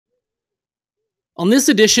On this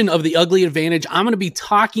edition of The Ugly Advantage, I'm going to be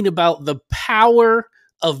talking about the power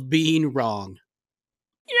of being wrong.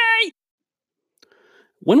 Yay!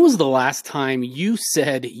 When was the last time you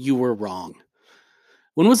said you were wrong?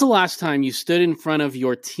 When was the last time you stood in front of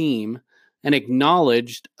your team and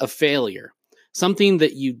acknowledged a failure, something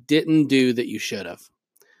that you didn't do that you should have?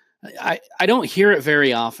 I don't hear it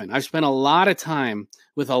very often. I've spent a lot of time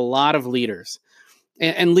with a lot of leaders,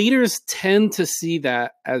 and leaders tend to see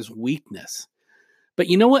that as weakness. But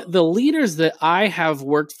you know what? The leaders that I have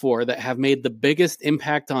worked for that have made the biggest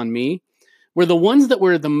impact on me were the ones that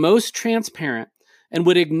were the most transparent and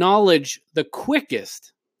would acknowledge the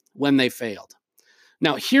quickest when they failed.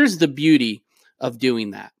 Now, here's the beauty of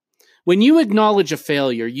doing that. When you acknowledge a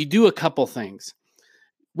failure, you do a couple things.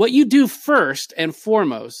 What you do first and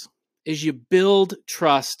foremost is you build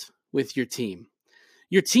trust with your team.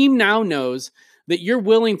 Your team now knows that you're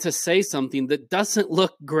willing to say something that doesn't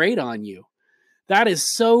look great on you. That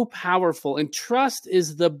is so powerful, and trust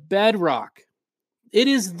is the bedrock. It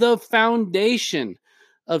is the foundation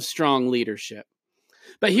of strong leadership.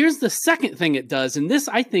 But here's the second thing it does, and this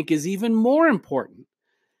I think is even more important,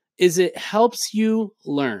 is it helps you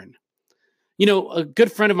learn. You know, a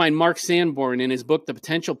good friend of mine, Mark Sanborn, in his book, The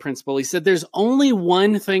Potential Principle, he said there's only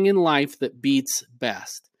one thing in life that beats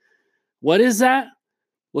best. What is that?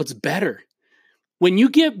 Well, it's better. When you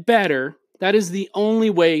get better, that is the only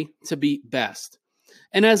way to beat best.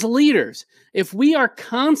 And as leaders, if we are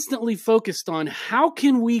constantly focused on how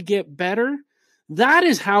can we get better, that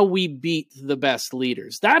is how we beat the best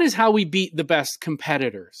leaders. That is how we beat the best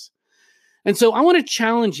competitors. And so I want to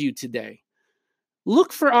challenge you today.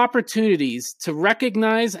 Look for opportunities to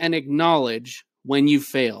recognize and acknowledge when you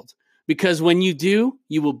failed. Because when you do,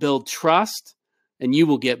 you will build trust and you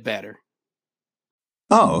will get better.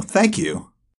 Oh, thank you.